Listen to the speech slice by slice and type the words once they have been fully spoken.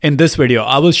In this video,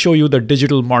 I will show you the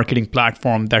digital marketing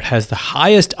platform that has the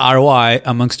highest ROI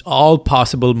amongst all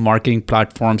possible marketing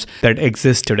platforms that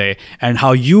exist today and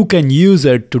how you can use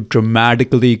it to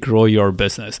dramatically grow your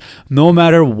business, no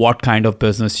matter what kind of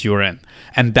business you're in.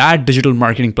 And that digital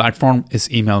marketing platform is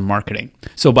email marketing.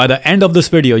 So by the end of this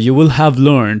video, you will have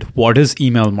learned what is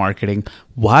email marketing,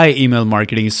 why email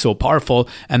marketing is so powerful,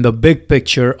 and the big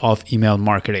picture of email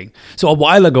marketing. So a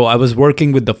while ago, I was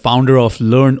working with the founder of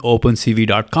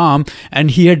LearnOpenCV.com,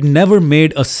 and he had never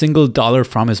made a single dollar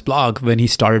from his blog when he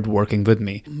started working with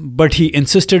me. But he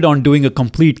insisted on doing a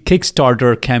complete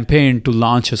Kickstarter campaign to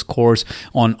launch his course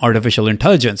on artificial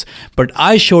intelligence. But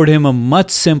I showed him a much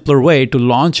simpler way to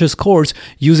launch his course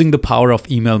using the power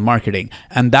of email marketing.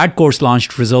 And that course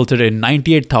launched resulted in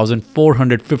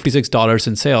 $98,456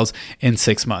 in sales in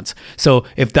 6 months. So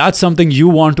if that's something you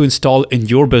want to install in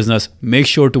your business, make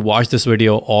sure to watch this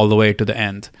video all the way to the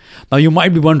end. Now you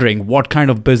might be wondering, what kind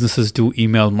of businesses do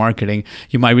email marketing?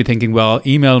 You might be thinking, well,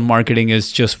 email marketing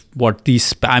is just what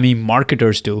these spammy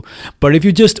marketers do. But if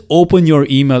you just open your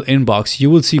email inbox,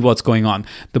 you will see what's going on.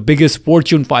 The biggest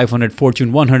Fortune 500,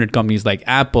 Fortune 100 companies like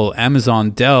Apple, Amazon,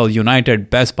 Dell,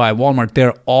 United, Best Buy, Walmart,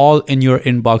 they're all in your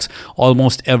inbox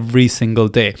almost every single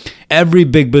day. Every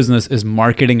big business is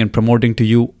marketing and promoting to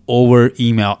you over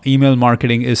email. Email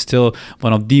marketing is still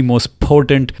one of the most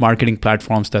potent marketing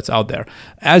platforms that's out there.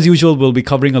 As usual, we'll be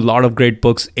covering a lot of great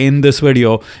books in this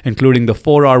video, including The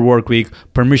 4-Hour Workweek,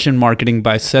 Permission Marketing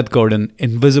by Seth Godin,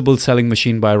 Invisible Selling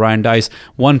Machine by Ryan Deiss,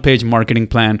 One-Page Marketing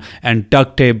Plan, and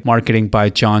Duct Tape Marketing by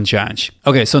John Jantsch.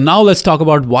 Okay, so now let's talk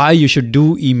about why you should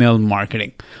do email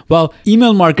marketing. Well,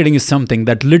 email marketing is something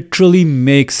that literally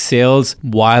makes sales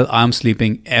while I'm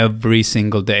sleeping every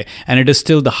single day. And it is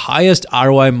still the highest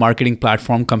ROI marketing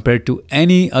platform compared to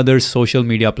any other social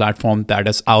media platform that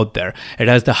is out there. It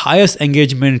has the highest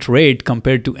engagement rate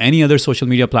compared to any other social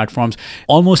media platforms.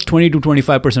 Almost 20 to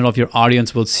 25% of your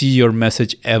audience will see your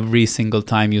message every single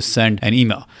time you send an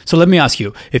email. So let me ask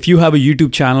you, if you have a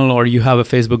YouTube channel or you have a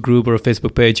Facebook group or a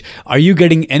Facebook page, are you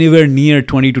getting anywhere near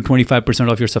 20 to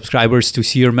 25% of your subscribers to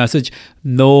see your message?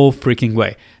 No freaking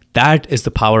way. That is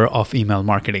the power of email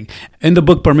marketing. In the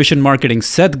book Permission Marketing,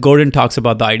 Seth Godin talks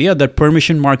about the idea that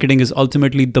permission marketing is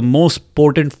ultimately the most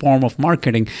potent form of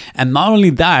marketing. And not only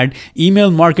that, email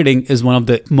marketing is one of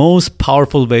the most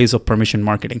powerful ways of permission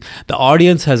marketing. The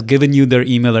audience has given you their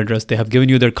email address, they have given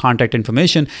you their contact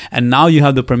information, and now you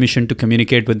have the permission to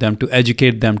communicate with them, to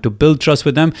educate them, to build trust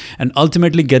with them, and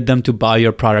ultimately get them to buy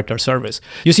your product or service.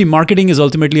 You see, marketing is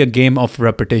ultimately a game of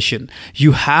repetition.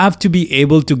 You have to be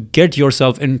able to get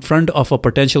yourself in front of a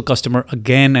potential customer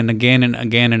again and again and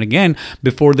again and again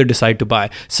before they decide to buy.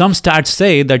 Some stats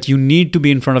say that you need to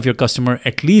be in front of your customer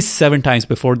at least 7 times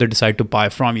before they decide to buy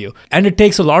from you. And it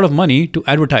takes a lot of money to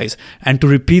advertise and to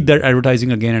repeat that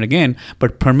advertising again and again.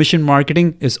 But permission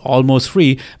marketing is almost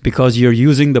free because you're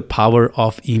using the power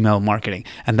of email marketing.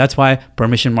 And that's why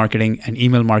permission marketing and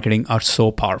email marketing are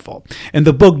so powerful. In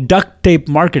the book Duct Tape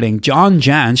Marketing, John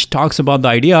Jantsch talks about the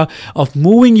idea of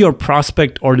moving your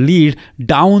prospect or lead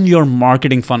down your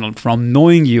marketing funnel from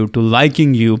knowing you to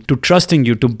liking you to trusting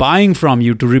you to buying from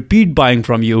you to repeat buying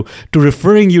from you to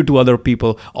referring you to other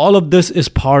people. All of this is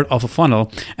part of a funnel,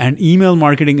 and email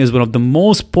marketing is one of the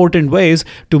most potent ways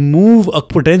to move a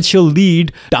potential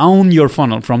lead down your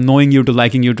funnel from knowing you to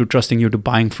liking you to trusting you to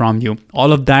buying from you.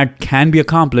 All of that can be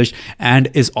accomplished and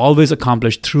is always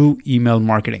accomplished through email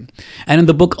marketing. And in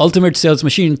the book Ultimate Sales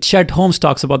Machine, Chet Holmes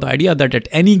talks about the idea that at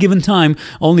any given time,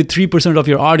 only 3% of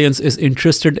your audience is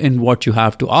interested in what you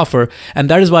have to offer. And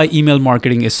that is why email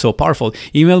marketing is so powerful.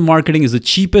 Email marketing is the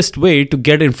cheapest way to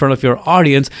get in front of your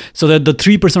audience so that the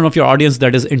 3% of your audience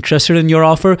that is interested in your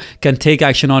offer can take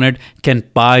action on it, can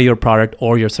buy your product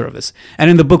or your service.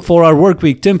 And in the book 4-Hour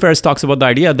Workweek, Tim Ferriss talks about the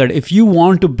idea that if you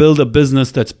want to build a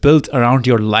business that's built around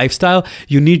your lifestyle,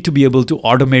 you need to be able to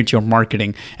automate your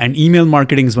marketing. And email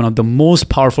marketing is one of the most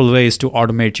powerful ways to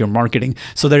automate your marketing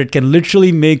so that it can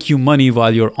literally make you money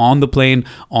while you're on the plane,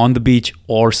 on the beach,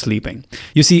 or sleeping.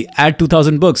 You see, at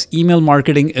 2000 Books, email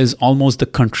marketing is almost the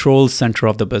control center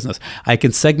of the business. I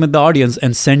can segment the audience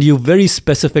and send you very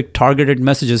specific targeted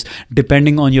messages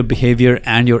depending on your behavior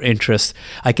and your interests.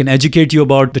 I can educate you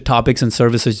about the topics and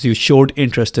services you showed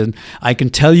interest in. I can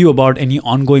tell you about any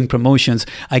ongoing promotions.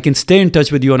 I can stay in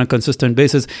touch with you on a consistent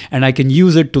basis, and I can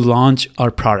use it to launch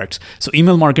our products. So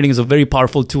email marketing is a very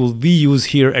powerful tool we use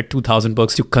here at 2000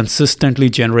 Books to consistently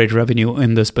generate revenue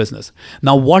in this business.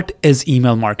 Now, what is email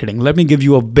email marketing? Let me give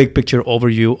you a big picture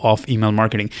overview of email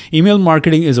marketing. Email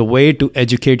marketing is a way to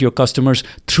educate your customers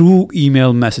through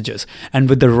email messages. And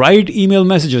with the right email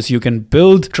messages, you can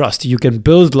build trust, you can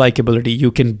build likability,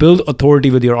 you can build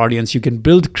authority with your audience, you can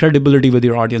build credibility with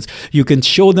your audience, you can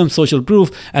show them social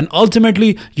proof, and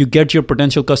ultimately you get your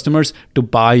potential customers to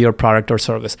buy your product or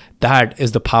service. That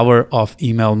is the power of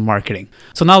email marketing.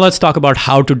 So now let's talk about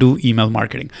how to do email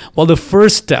marketing. Well, the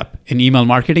first step in email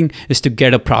marketing is to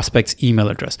get a prospect's email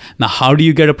address. Now, how do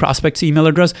you get a prospect's email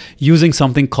address? Using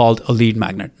something called a lead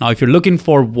magnet. Now, if you're looking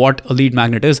for what a lead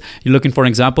magnet is, you're looking for an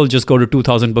example, just go to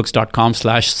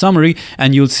 2000books.com/summary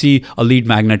and you'll see a lead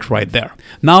magnet right there.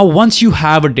 Now, once you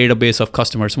have a database of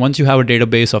customers, once you have a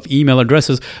database of email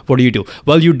addresses, what do?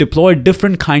 Well, you deploy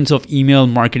different kinds of email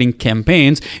marketing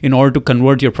campaigns in order to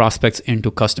convert your prospects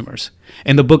into customers.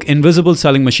 In the book Invisible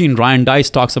Selling Machine, Ryan Deiss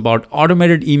talks about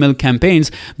automated email campaigns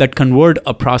that convert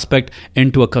a prospect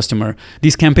into a customer.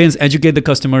 These campaigns educate the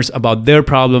customers about their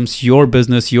problems, your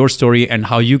business, your story, and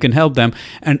how you can help them.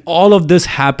 And all of this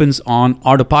happens on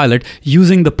autopilot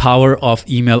using the power of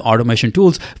email automation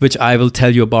tools, which I will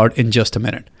tell you about in just a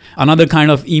minute. Another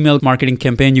kind of email marketing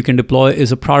campaign you can deploy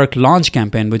is a product launch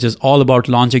campaign, which is all about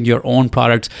launching your own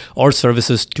products or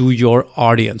services to your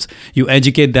audience. You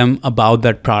educate them about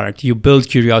that product. You build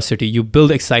curiosity. You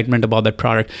build excitement about that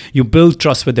product. You build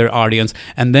trust with their audience.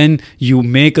 And then you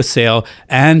make a sale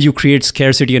and you create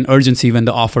scarcity and urgency when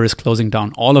the offer is closing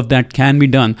down. All of that can be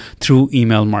done through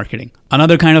email marketing.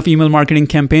 Another kind of email marketing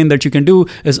campaign that you can do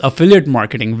is affiliate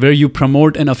marketing, where you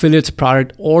promote an affiliate's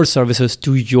product or services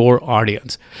to your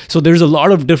audience. So there's a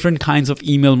lot of different kinds of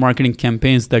email marketing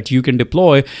campaigns that you can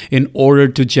deploy in order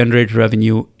to generate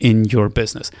revenue in your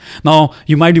business. Now,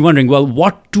 you might be wondering, well,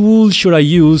 what tools should I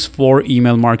use for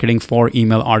email marketing, for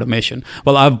email automation?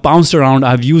 Well, I've bounced around,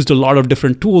 I've used a lot of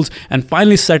different tools and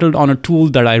finally settled on a tool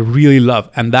that I really love.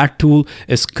 And that tool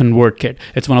is ConvertKit.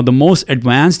 It's one of the most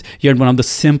advanced, yet one of the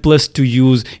simplest to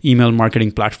use email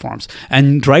marketing platforms.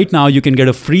 And right now you can get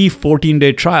a free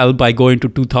 14-day trial by going to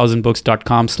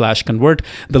 2000books.com/convert.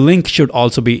 The link should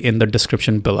also be in the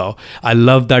description below. I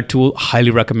love that tool, highly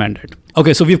recommend it.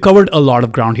 Okay, so we've covered a lot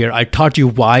of ground here. I taught you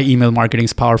why email marketing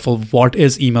is powerful, what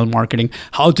is email marketing,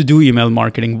 how to do email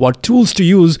marketing, what tools to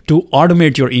use to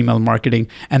automate your email marketing.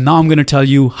 And now I'm going to tell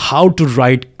you how to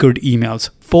write good emails.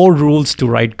 4 rules to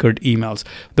write good emails.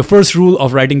 The first rule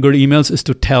of writing good emails is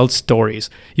to tell stories.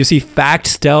 You see,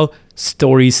 facts tell,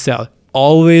 stories sell.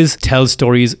 Always tell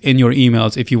stories in your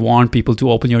emails if you want people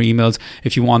to open your emails,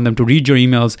 if you want them to read your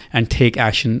emails and take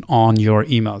action on your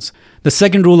emails. The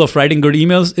second rule of writing good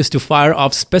emails is to fire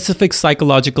off specific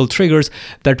psychological triggers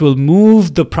that will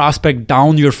move the prospect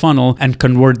down your funnel and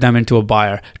convert them into a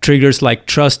buyer. Triggers like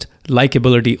trust,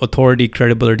 likability, authority,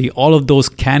 credibility, all of those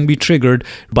can be triggered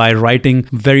by writing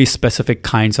very specific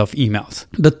kinds of emails.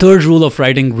 The third rule of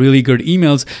writing really good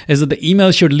emails is that the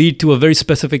email should lead to a very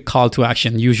specific call to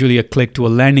action, usually a click to a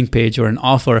landing page or an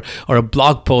offer or a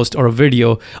blog post or a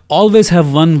video. Always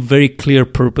have one very clear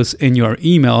purpose in your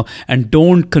email and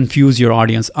don't confuse your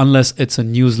audience unless it's a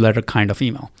newsletter kind of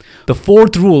email. The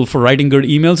fourth rule for writing good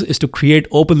emails is to create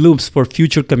open loops for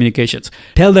future communications.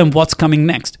 Tell them what's coming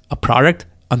next, a product,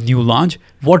 a new launch.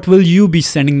 What will you be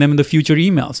sending them in the future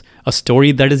emails? A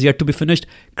story that is yet to be finished?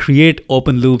 Create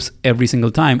open loops every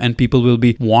single time and people will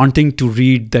be wanting to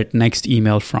read that next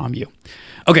email from you.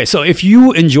 Okay, so if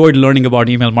you enjoyed learning about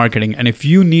email marketing and if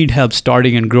you need help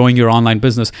starting and growing your online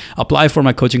business, apply for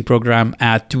my coaching program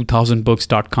at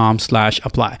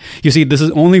 2000books.com/apply. You see, this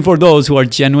is only for those who are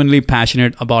genuinely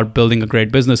passionate about building a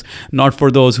great business, not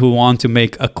for those who want to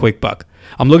make a quick buck.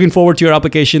 I'm looking forward to your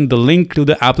application. The link to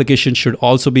the application should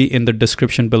also be in the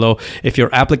description below. If your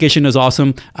application is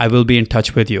awesome, I will be in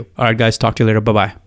touch with you. All right, guys, talk to you later. Bye-bye.